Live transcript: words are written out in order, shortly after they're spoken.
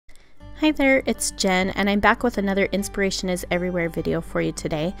Hi there, it's Jen, and I'm back with another Inspiration is Everywhere video for you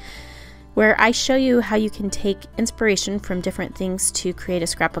today, where I show you how you can take inspiration from different things to create a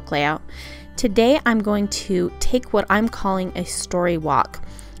scrapbook layout. Today I'm going to take what I'm calling a story walk.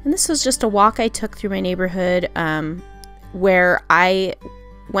 And this was just a walk I took through my neighborhood where I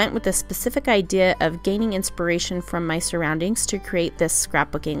went with a specific idea of gaining inspiration from my surroundings to create this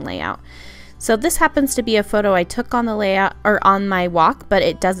scrapbooking layout. So this happens to be a photo I took on the layout or on my walk, but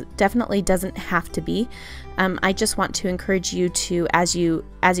it definitely doesn't have to be. I just want to encourage you to, as you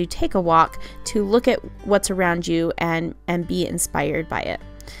take a walk, to look at what's around you and be inspired by it.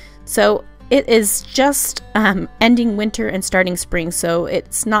 So it is just ending winter and starting spring, so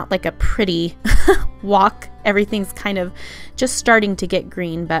it's not like a pretty walk. Everything's kind of just starting to get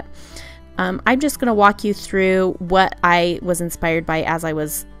green, but I'm just going to walk you through what I was inspired by as I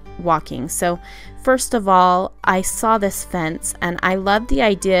was walking. So first of all, I saw this fence and I love the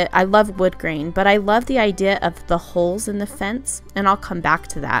idea. I love wood grain, but I love the idea of the holes in the fence, and I'll come back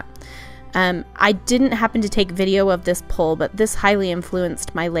to that. I didn't happen to take video of this pole, but this highly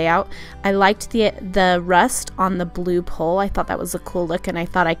influenced my layout. I liked the rust on the blue pole. I thought that was a cool look, and I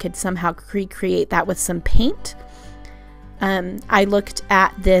thought I could somehow recreate that with some paint. I looked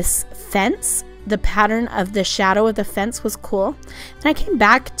at this fence. The pattern of the shadow of the fence was cool. And I came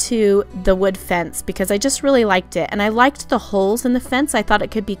back to the wood fence because I just really liked it. And I liked the holes in the fence. I thought it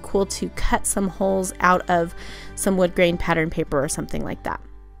could be cool to cut some holes out of some wood grain pattern paper or something like that.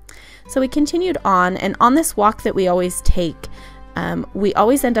 So we continued on, and on this walk that we always take, we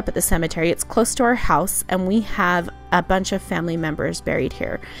always end up at the cemetery. It's close to our house, and we have a bunch of family members buried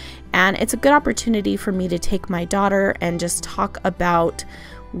here. And it's a good opportunity for me to take my daughter and just talk about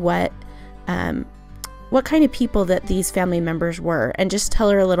what kind of people that these family members were, and just tell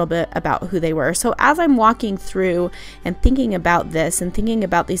her a little bit about who they were. So as I'm walking through and thinking about this and thinking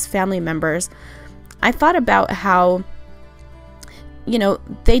about these family members, I thought about how, you know,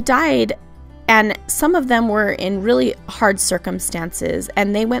 they died, and some of them were in really hard circumstances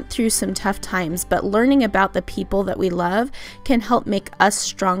and they went through some tough times, but learning about the people that we love can help make us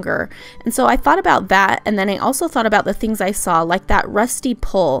stronger. And so I thought about that, and then I also thought about the things I saw, like that rusty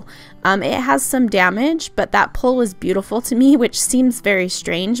pole. It has some damage, but that pole was beautiful to me, which seems very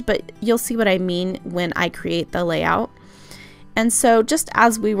strange, but you'll see what I mean when I create the layout. And so just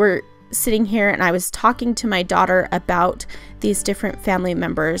as we were sitting here and I was talking to my daughter about these different family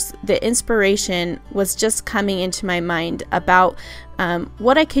members, the inspiration was just coming into my mind about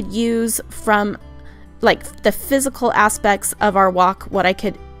what I could use from like the physical aspects of our walk, what I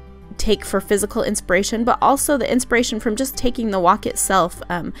could take for physical inspiration, but also the inspiration from just taking the walk itself,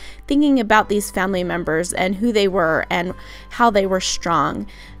 thinking about these family members and who they were and how they were strong.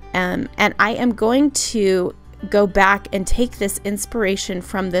 And I am going to go back and take this inspiration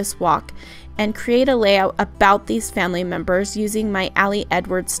from this walk and create a layout about these family members using my Ali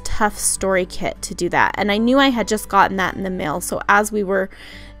Edwards Tough Story Kit to do that. And I knew I had just gotten that in the mail, so as we were,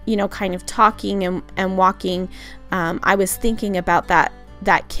 you know, kind of talking and walking, I was thinking about that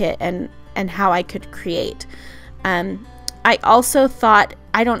kit and how I could create. I also thought,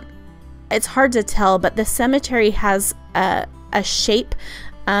 it's hard to tell, but the cemetery has a shape,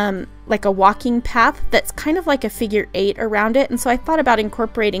 like a walking path that's kind of like a figure 8 around it, and so I thought about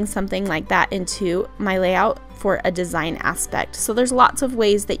incorporating something like that into my layout for a design aspect. So there's lots of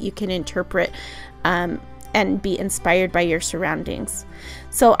ways that you can interpret and be inspired by your surroundings.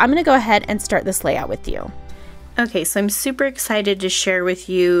 So I'm going to go ahead and start this layout with you. Okay, so I'm super excited to share with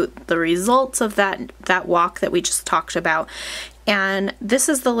you the results of that walk that we just talked about. And this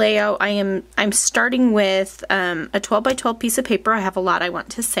is the layout. I'm starting with a 12 by 12 piece of paper. I have a lot I want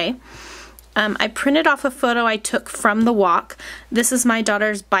to say. I printed off a photo I took from the walk. This is my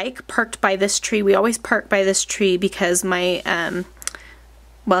daughter's bike parked by this tree. We always park by this tree because my,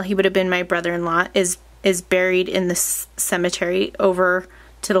 well, he would have been my brother-in-law, is buried in this cemetery over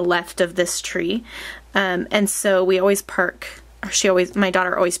to the left of this tree. And so we always park, my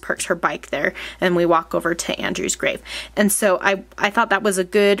daughter always parks her bike there, and we walk over to Andrew's grave. And so I thought that was a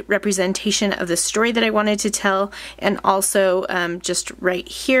good representation of the story that I wanted to tell. And also just right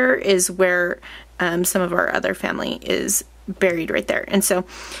here is where some of our other family is buried right there. And so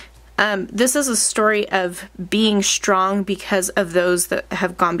this is a story of being strong because of those that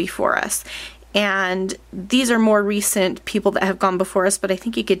have gone before us. And these are more recent people that have gone before us, but I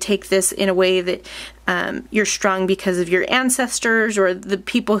think you could take this in a way that you're strong because of your ancestors, or the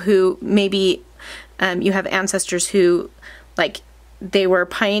people who maybe you have ancestors who, like, they were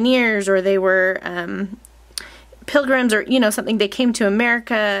pioneers, or they were pilgrims, or, you know, something, they came to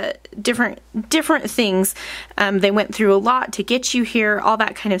America, different things. They went through a lot to get you here, all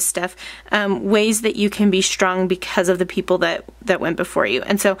that kind of stuff. Ways that you can be strong because of the people that went before you.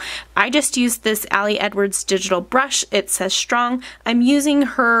 And so I just used this Ali Edwards digital brush. It says strong. I'm using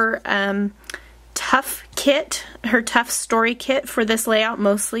her Tough kit, her Tough story kit for this layout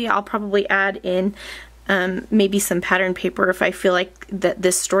mostly. I'll probably add in maybe some pattern paper if I feel like that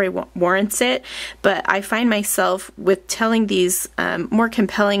this story warrants it. But I find myself with telling these more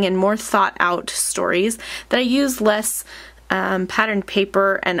compelling and more thought out stories that I use less pattern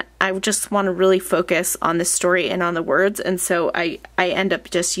paper, and I just want to really focus on the story and on the words, and so I end up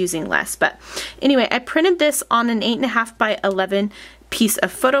just using less. But anyway, I printed this on an 8.5 by 11 piece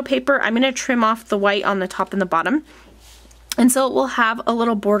of photo paper. I'm going to trim off the white on the top and the bottom. And so it will have a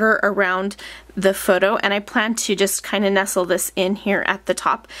little border around the photo, and I plan to just kind of nestle this in here at the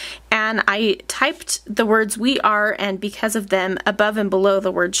top. And I typed the words "we are" and "because of them" above and below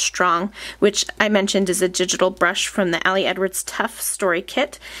the word "strong," which I mentioned is a digital brush from the Ali Edwards Tough story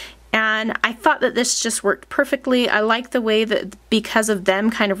kit. And I thought that this just worked perfectly. I like the way that "because of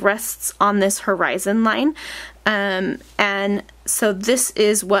them" kind of rests on this horizon line. And so this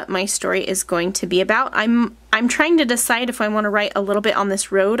is what my story is going to be about. I'm trying to decide if I want to write a little bit on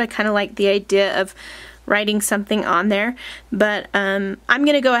this road. I kind of like the idea of writing something on there, but I'm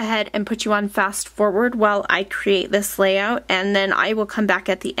going to go ahead and put you on fast forward while I create this layout, and then I will come back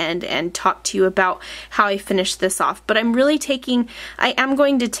at the end and talk to you about how I finish this off. But I am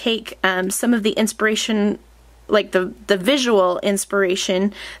going to take some of the inspiration, like the visual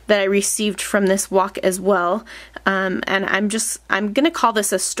inspiration that I received from this walk as well, and I'm going to call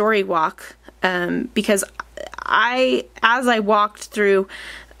this a story walk, because as I walked through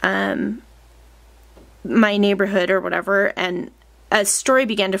my neighborhood or whatever, and a story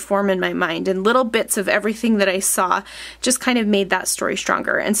began to form in my mind, and little bits of everything that I saw just kind of made that story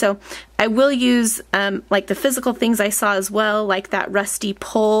stronger. And so I will use like the physical things I saw as well, like that rusty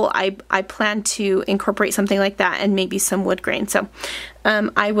pole. I plan to incorporate something like that, and maybe some wood grain. So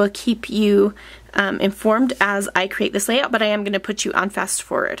I will keep you informed as I create this layout, but I am going to put you on fast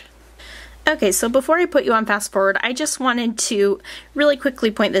forward. Okay, so before I put you on fast forward, I just wanted to really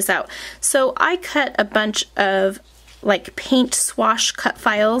quickly point this out. So I cut a bunch of like paint swash cut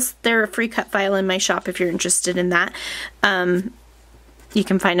files. They're a free cut file in my shop if you're interested in that. You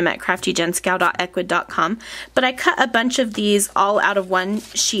can find them at craftygenscow.ecwid.com. But I cut a bunch of these all out of one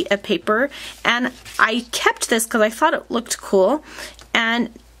sheet of paper, and I kept this because I thought it looked cool.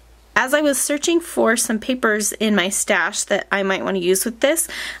 And as I was searching for some papers in my stash that I might want to use with this,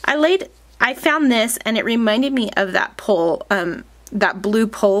 I found this, and it reminded me of that pole, that blue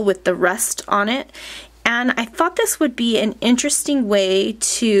pole with the rust on it. And I thought this would be an interesting way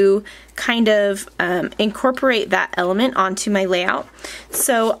to kind of incorporate that element onto my layout.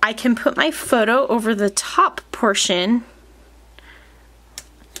 So I can put my photo over the top portion,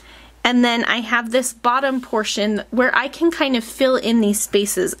 and then I have this bottom portion where I can kind of fill in these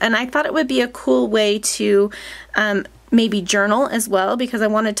spaces. And I thought it would be a cool way to maybe journal as well, because I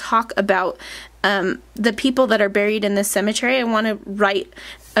want to talk about the people that are buried in this cemetery. I want to write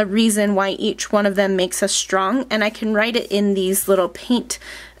a reason why each one of them makes us strong, and I can write it in these little paint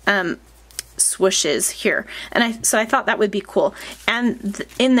swooshes here. And so I thought that would be cool. And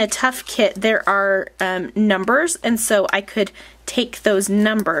in the Tough kit there are numbers, and so I could take those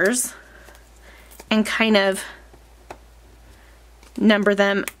numbers and kind of number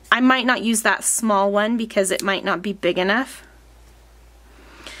them. I might not use that small one because it might not be big enough.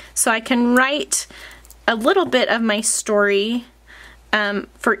 So I can write a little bit of my story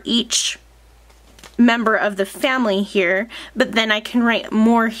for each member of the family here, but then I can write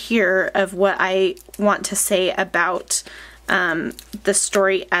more here of what I want to say about the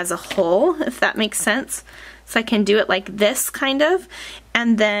story as a whole, if that makes sense. So I can do it like this kind of,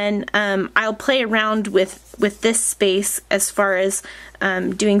 and then I'll play around with this space as far as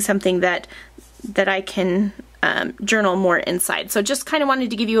doing something that I can journal more inside. So just kind of wanted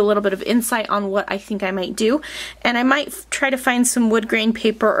to give you a little bit of insight on what I think I might do, and I might try to find some wood grain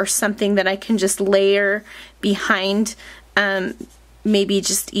paper or something that I can just layer behind, maybe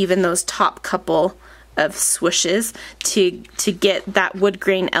just even those top couple of swooshes to get that wood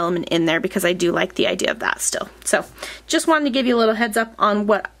grain element in there, because I do like the idea of that still. So just wanted to give you a little heads up on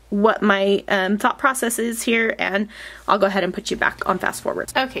what my thought process is here, and I'll go ahead and put you back on fast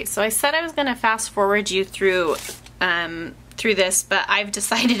forward. Okay, so I said I was going to fast forward you through this, but I've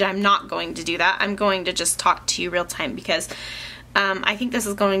decided I'm not going to do that. I'm going to just talk to you real time, because I think this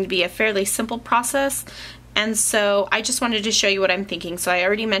is going to be a fairly simple process, And so I just wanted to show you what I'm thinking. So I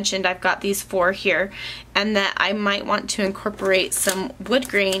already mentioned I've got these 4 here, and that I might want to incorporate some wood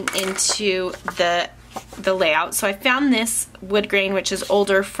grain into the layout. So I found this wood grain, which is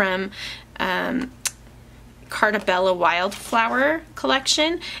older, from Carta Bella Wildflower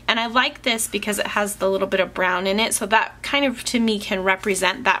collection, and I like this because it has the little bit of brown in it, so that kind of to me can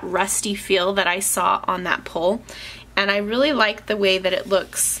represent that rusty feel that I saw on that pole. And I really like the way that it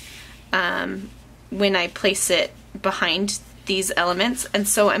looks when I place it behind these elements. And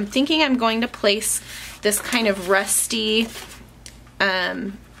so I'm thinking I'm going to place this kind of rusty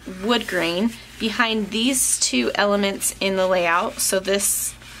wood grain behind these 2 elements in the layout. So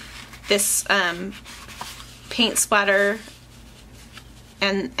this paint splatter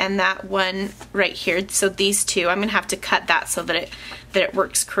and that one right here. So these 2, I'm gonna have to cut that so that it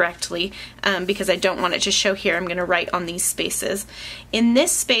works correctly, because I don't want it to show here. I'm gonna write on these spaces. In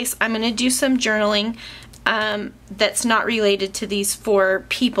this space, I'm gonna do some journaling that's not related to these 4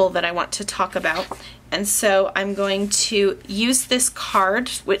 people that I want to talk about. And so I'm going to use this card,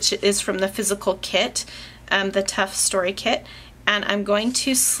 which is from the physical kit, the Tough Story kit, and I'm going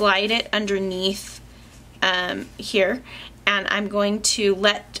to slide it underneath here, and I'm going to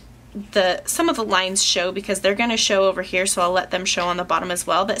let some of the lines show, because they're going to show over here, so I'll let them show on the bottom as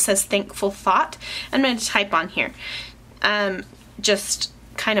well. That says thankful thought. I'm going to type on here just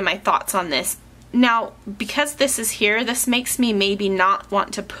kind of my thoughts on this. Now, because this is here, this makes me maybe not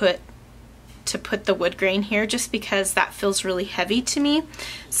want to put the wood grain here, just because that feels really heavy to me.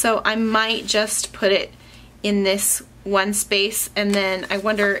 So I might just put it in this one space, and then I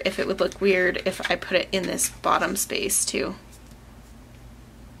wonder if it would look weird if I put it in this bottom space too.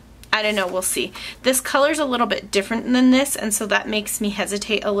 I don't know, we'll see. This color's a little bit different than this, and so that makes me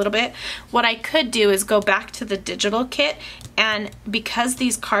hesitate a little bit. What I could do is go back to the digital kit, and because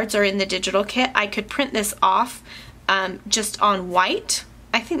these cards are in the digital kit, I could print this off just on white.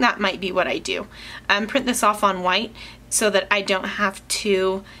 I think that might be what I do. Print this off on white so that I don't have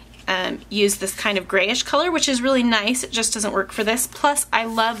to use this kind of grayish color, which is really nice. It just doesn't work for this. Plus, I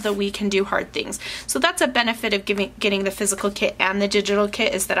love the We Can Do Hard Things. So that's a benefit of getting the physical kit and the digital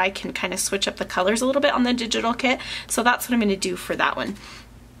kit, is that I can kind of switch up the colors a little bit on the digital kit. So that's what I'm going to do for that one.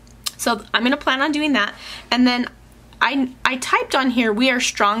 So I'm going to plan on doing that. And then I typed on here, we are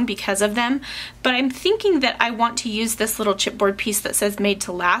strong because of them, but I'm thinking that I want to use this little chipboard piece that says made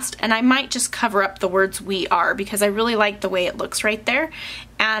to last, and I might just cover up the words we are, because I really like the way it looks right there,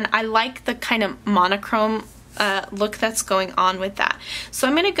 and I like the kind of monochrome look that's going on with that. So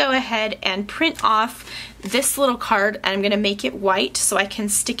I'm going to go ahead and print off this little card, and I'm going to make it white so I can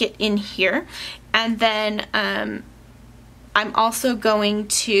stick it in here, and then I'm also going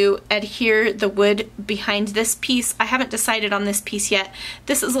to adhere the wood behind this piece. I haven't decided on this piece yet.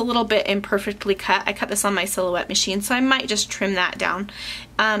 This is a little bit imperfectly cut. I cut this on my Silhouette machine, so I might just trim that down.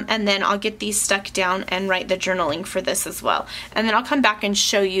 And then I'll get these stuck down and write the journaling for this as well. And then I'll come back and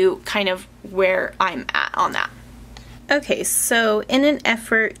show you kind of where I'm at on that. Okay, so in an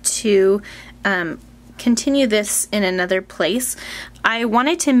effort to continue this in another place, I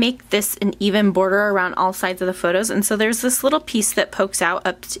wanted to make this an even border around all sides of the photos, and so there's this little piece that pokes out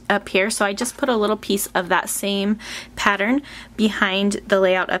up here, so I just put a little piece of that same pattern behind the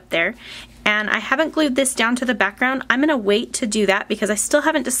layout up there. And I haven't glued this down to the background. I'm going to wait to do that because I still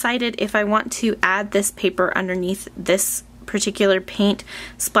haven't decided if I want to add this paper underneath this particular paint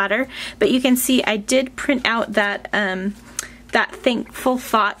splatter, but you can see I did print out that that thankful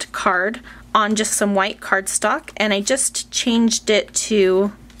thought card on just some white cardstock, and I just changed it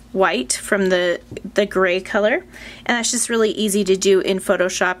to white from the gray color, and that's just really easy to do in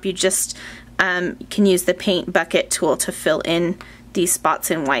Photoshop. You just can use the paint bucket tool to fill in these spots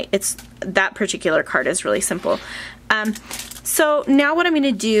in white. That particular card is really simple. So now what I'm going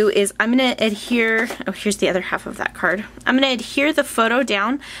to do is I'm going to adhere, oh, here's the other half of that card. I'm going to adhere the photo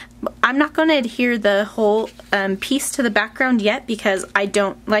down. I'm not going to adhere the whole piece to the background yet because I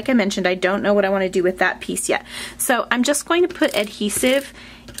don't, like I mentioned, I don't know what I want to do with that piece yet. So I'm just going to put adhesive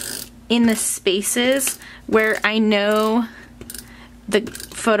in the spaces where I know the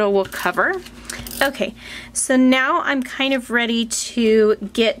photo will cover. Okay, so now I'm kind of ready to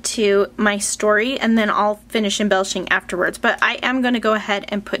get to my story, and then I'll finish embellishing afterwards. But I am going to go ahead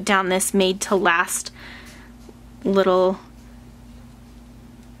and put down this made to last little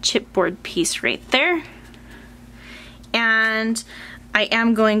chipboard piece right there. And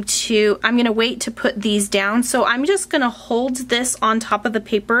I'm going to wait to put these down. So I'm just going to hold this on top of the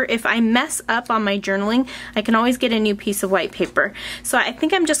paper. If I mess up on my journaling, I can always get a new piece of white paper. So I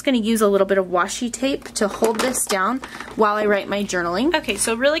think I'm just going to use a little bit of washi tape to hold this down while I write my journaling. Okay,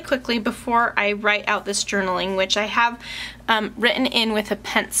 so really quickly before I write out this journaling, which I have written in with a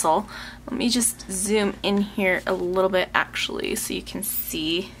pencil, let me just zoom in here a little bit actually so you can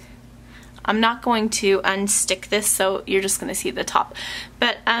see. I'm not going to unstick this, so you're just going to see the top.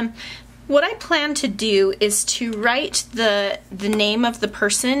 But what I plan to do is to write the name of the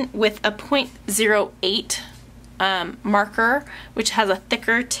person with a 0.08 marker, which has a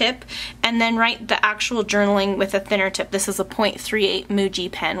thicker tip, and then write the actual journaling with a thinner tip. This is a 0.38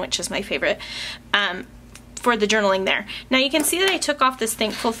 Muji pen, which is my favorite. For the journaling there. Now you can see that I took off this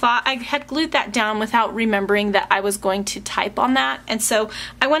thankful thought. I had glued that down without remembering that I was going to type on that, and so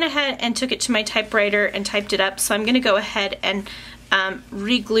I went ahead and took it to my typewriter and typed it up. So I'm going to go ahead and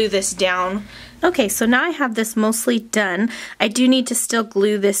re-glue this down. Okay, so now I have this mostly done. I do need to still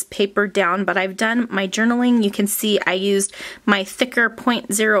glue this paper down, but I've done my journaling. You can see I used my thicker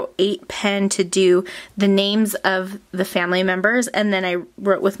 0.08 pen to do the names of the family members, and then I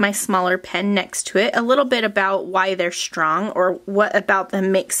wrote with my smaller pen next to it a little bit about why they're strong or what about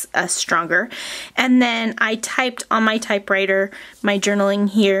them makes us stronger. And then I typed on my typewriter my journaling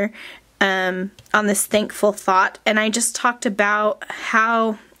here on this thankful thought, and I just talked about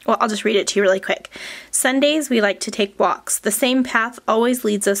how, well, I'll just read it to you really quick. Sundays we like to take walks. The same path always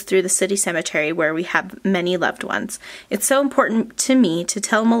leads us through the city cemetery where we have many loved ones. It's so important to me to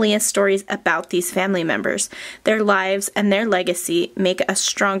tell Malia stories about these family members. Their lives and their legacy make us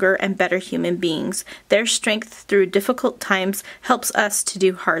stronger and better human beings. Their strength through difficult times helps us to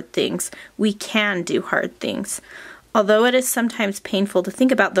do hard things. We can do hard things. Although it is sometimes painful to think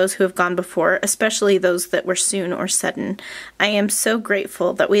about those who have gone before, especially those that were soon or sudden, I am so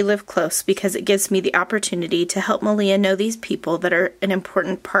grateful that we live close because it gives me the opportunity to help Malia know these people that are an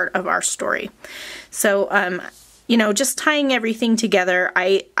important part of our story. So, you know, just tying everything together,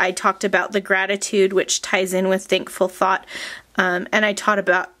 I talked about the gratitude, which ties in with thankful thought, and I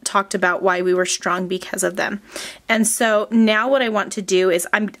talked about why we were strong because of them. And so now what I want to do is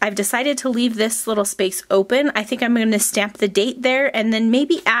I've decided to leave this little space open. I think I'm going to stamp the date there and then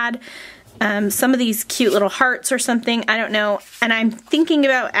maybe add some of these cute little hearts or something. I don't know. And I'm thinking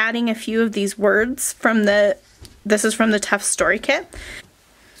about adding a few of these words from this is from the Tough Story Kit.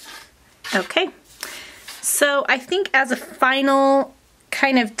 Okay. So I think as a final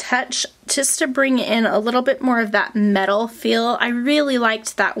kind of touch, just to bring in a little bit more of that metal feel, I really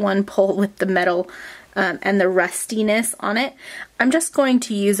liked that one pull with the metal and the rustiness on it. I'm just going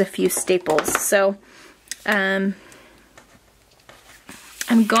to use a few staples. So I'm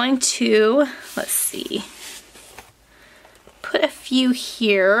going to, let's see, put a few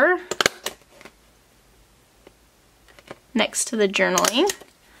here next to the journaling.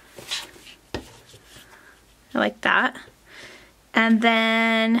 I like that. And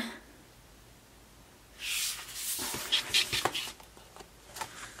then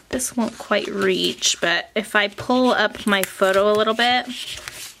this won't quite reach, but if I pull up my photo a little bit,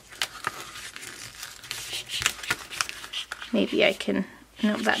 maybe I can,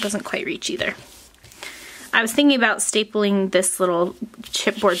 no, that doesn't quite reach either. I was thinking about stapling this little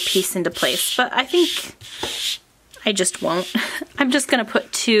chipboard piece into place, but I think I just won't. I'm just gonna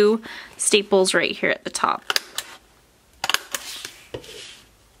put 2 staples right here at the top.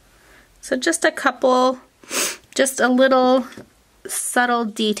 So just a couple, just a little subtle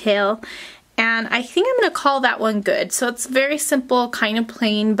detail, and I think I'm going to call that one good. So it's very simple, kind of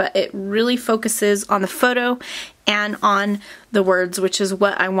plain, but it really focuses on the photo and on the words, which is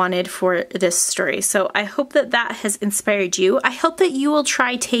what I wanted for this story. So I hope that that has inspired you. I hope that you will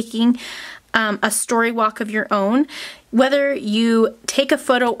try taking a story walk of your own, whether you take a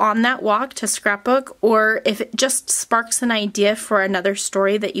photo on that walk to scrapbook or if it just sparks an idea for another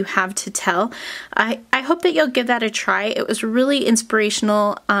story that you have to tell. I hope that you'll give that a try. It was really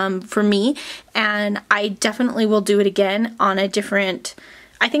inspirational for me, and I definitely will do it again on a different,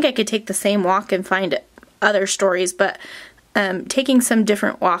 I think I could take the same walk and find other stories, but taking some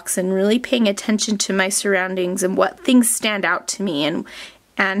different walks and really paying attention to my surroundings and what things stand out to me and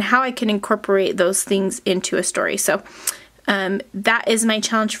how I can incorporate those things into a story. So that is my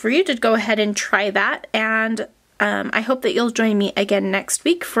challenge for you, to go ahead and try that, and I hope that you'll join me again next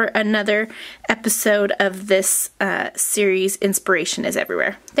week for another episode of this series, Inspiration is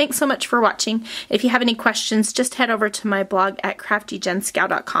Everywhere. Thanks so much for watching. If you have any questions, just head over to my blog at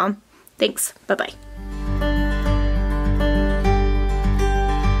CraftyJenScow.com. Thanks. Bye-bye.